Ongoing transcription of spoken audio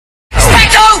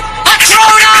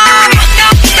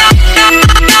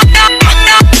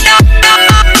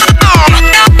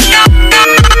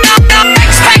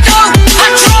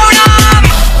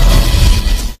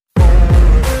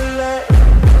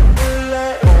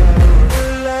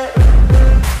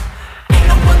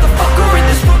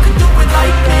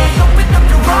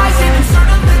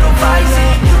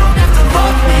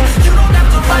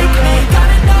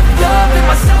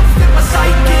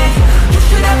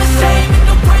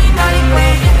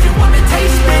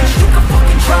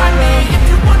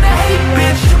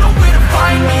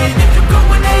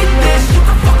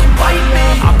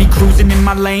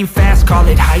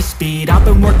at high speed. I've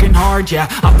been working hard, yeah,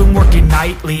 I've been working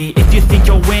nightly. If you think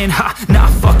you'll win, ha, not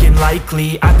fucking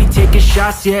likely. I be taking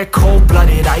shots, yeah,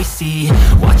 cold-blooded, icy.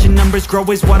 Watching numbers grow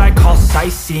is what I call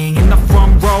sightseeing. In the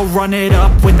front row, run it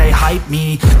up when they hype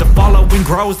me. The following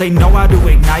grows, they know how to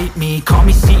ignite me. Call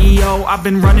me CEO, I've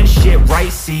been running shit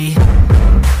right, see.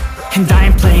 And I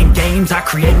ain't playing games, I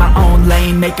create my own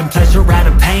lane, making pleasure out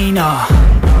of pain,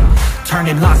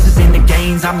 turning losses into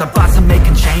gains. I'm the boss, I'm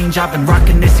making change. I've been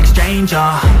rocking this exchange,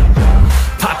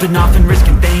 popping off and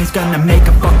risking things. Gonna make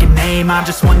a fucking name, I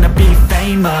just wanna be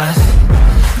famous.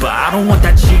 But I don't want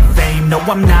that cheap fame, no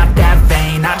I'm not that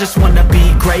vain. I just wanna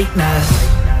be greatness.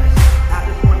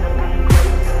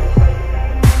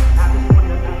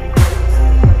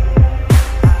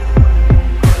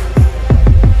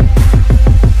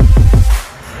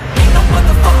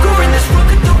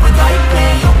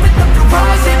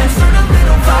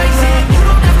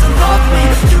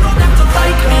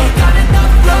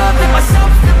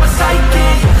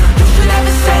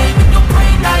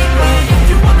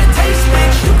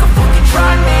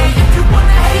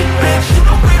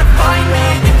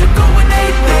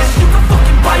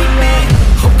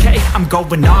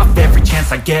 Going off every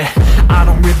chance I get. I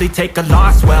don't really take a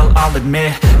loss, well, I'll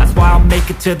admit. That's why I'll make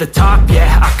it to the top,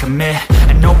 yeah, I commit.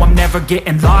 And no, I'm never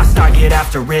getting lost, I get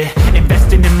after it.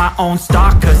 Investing in my own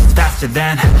stock, cause it's faster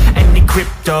than any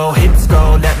crypto hits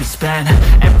go, let me spend.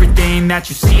 Everything that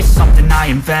you see is something I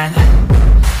invent,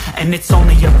 and it's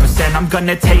only a percent. I'm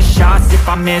gonna take shots, if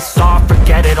I miss all,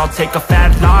 forget it. I'll take a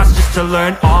fat loss just to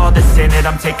learn all that's in it.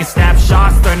 I'm taking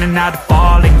snapshots, learning how to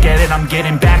fall and get it. I'm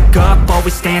getting back up,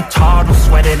 always stand tall, don't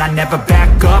sweat it. I never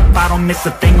back up, I don't miss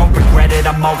a thing or regret it.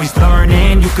 I'm always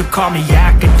learning, you could call me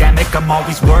academic. I'm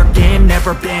always working,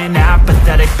 never been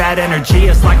apathetic. Bad energy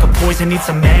is like a poison, needs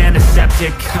some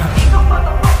antiseptic.